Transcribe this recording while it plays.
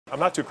I'm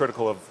not too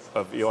critical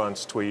of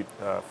Elon's tweet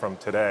from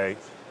today.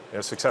 You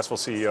know, successful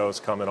CEOs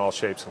come in all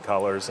shapes and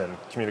colors and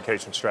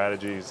communication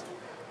strategies,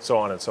 so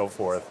on and so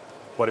forth.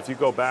 But if you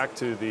go back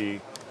to the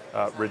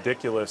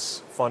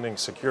ridiculous funding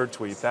secured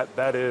tweet,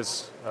 that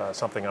is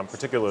something I'm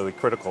particularly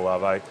critical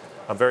of.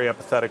 I'm very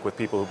empathetic with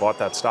people who bought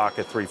that stock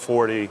at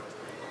 340,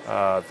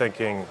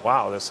 thinking,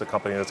 wow, this is a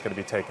company that's going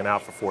to be taken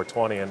out for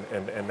 420,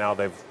 and now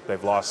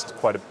they've lost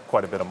quite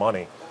a bit of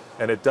money.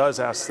 And it does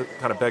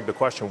kind of beg the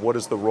question, what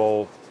is the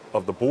role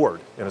of the board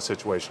in a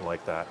situation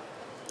like that?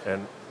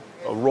 And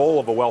a role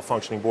of a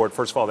well-functioning board,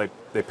 first of all,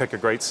 they pick a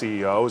great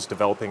CEO who's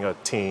developing a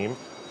team.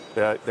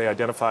 They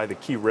identify the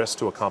key risks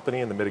to a company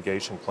and the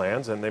mitigation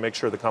plans, and they make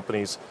sure the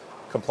company's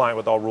compliant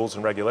with all rules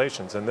and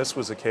regulations. And this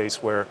was a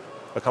case where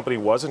a company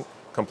wasn't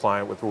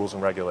compliant with rules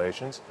and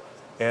regulations.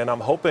 And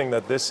I'm hoping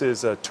that this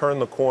is a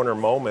turn-the-corner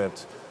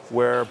moment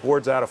where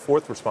boards add a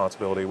fourth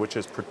responsibility, which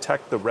is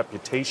protect the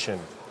reputation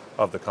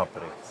of the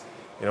company.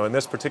 You know, in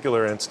this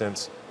particular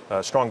instance,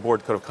 a strong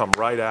board could have come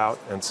right out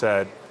and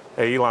said,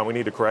 hey, Elon, we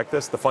need to correct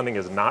this. The funding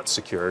is not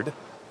secured.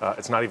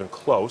 It's not even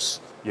close.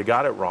 You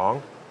got it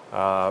wrong.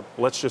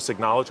 Let's just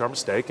acknowledge our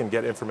mistake and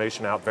get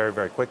information out very,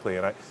 very quickly.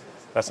 And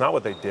that's not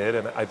what they did.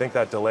 And I think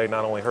that delay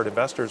not only hurt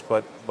investors,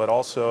 but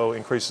also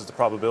increases the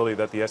probability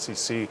that the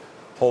SEC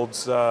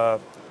holds the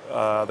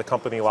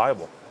company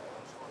liable.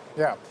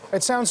 Yeah.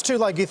 It sounds, too,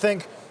 like you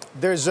think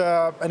there's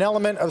an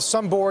element of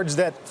some boards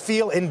that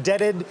feel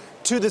indebted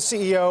to the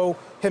CEO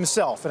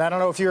himself. And I don't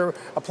know if you're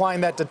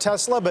applying that to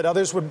Tesla, but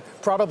others would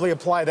probably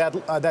apply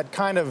that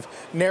kind of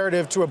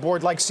narrative to a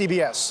board like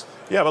CBS.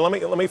 Yeah, but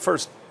let me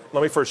first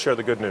share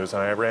the good news.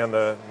 I ran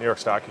the New York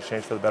Stock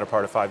Exchange for the better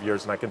part of 5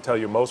 years, and I can tell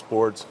you most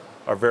boards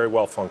are very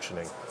well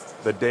functioning.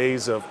 The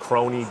days of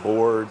crony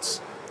boards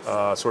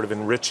sort of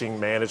enriching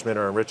management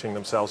or enriching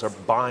themselves are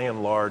by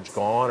and large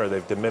gone, or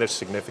they've diminished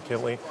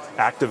significantly.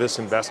 Activist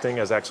investing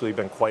has actually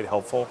been quite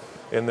helpful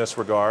in this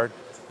regard.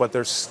 But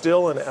there's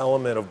still an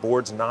element of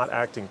boards not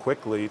acting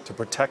quickly to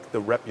protect the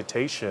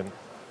reputation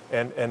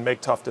and make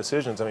tough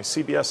decisions. I mean,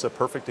 CBS is a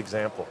perfect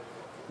example.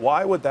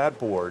 Why would that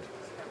board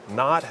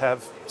not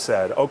have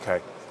said, okay,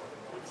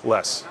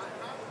 Les,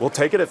 we'll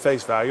take it at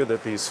face value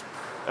that these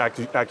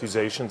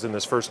accusations in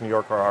this first New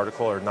Yorker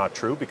article are not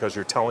true because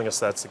you're telling us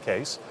that's the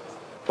case,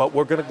 but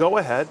we're going to go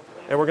ahead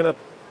and we're going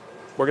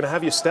to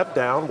have you step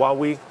down while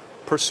we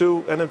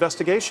pursue an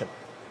investigation,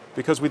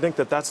 because we think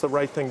that that's the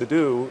right thing to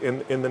do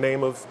in the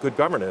name of good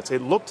governance.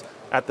 It looked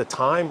at the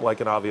time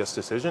like an obvious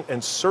decision,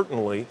 and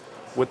certainly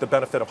with the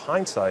benefit of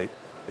hindsight,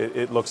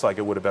 it looks like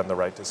it would have been the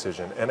right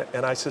decision.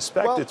 And I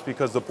suspect it's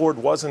because the board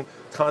wasn't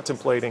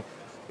contemplating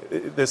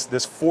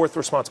this fourth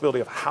responsibility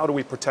of how do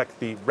we protect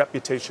the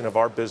reputation of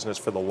our business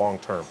for the long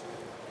term.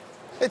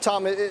 Hey,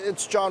 Tom,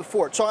 it's John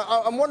Fort. So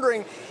I'm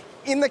wondering,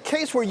 in the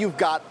case where you've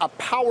got a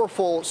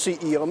powerful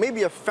CEO,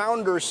 maybe a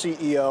founder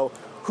CEO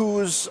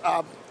whose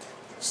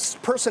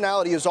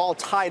personality is all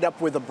tied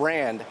up with a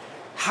brand,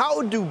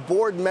 how do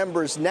board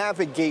members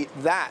navigate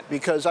that?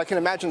 Because I can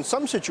imagine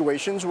some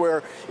situations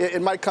where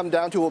it might come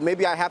down to, well,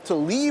 maybe I have to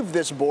leave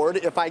this board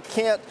if I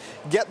can't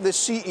get the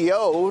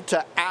CEO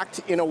to act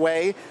in a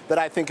way that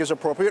I think is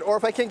appropriate, or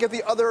if I can't get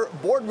the other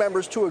board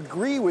members to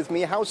agree with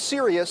me how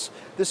serious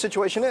this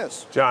situation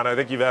is. John, I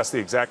think you've asked the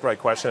exact right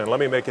question, and let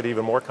me make it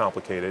even more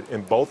complicated.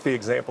 In both the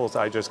examples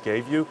I just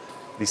gave you,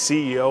 the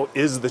CEO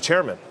is the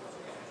chairman.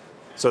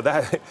 So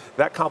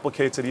that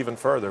complicates it even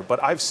further.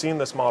 But I've seen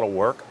this model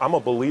work. I'm a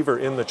believer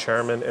in the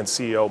chairman and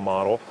CEO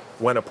model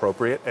when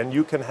appropriate, and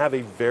you can have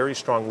a very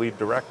strong lead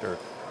director.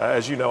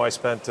 As you know, I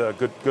spent a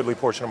goodly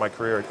portion of my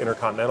career at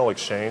Intercontinental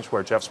Exchange,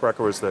 where Jeff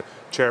Sprecher was the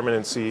chairman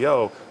and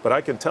CEO. But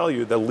I can tell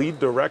you the lead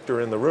director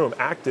in the room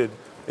acted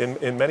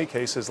in many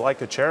cases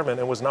like a chairman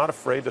and was not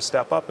afraid to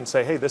step up and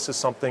say, hey, this is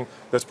something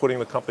that's putting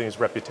the company's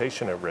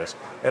reputation at risk.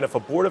 And if a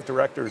board of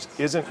directors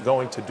isn't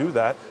going to do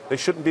that, they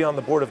shouldn't be on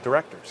the board of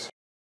directors.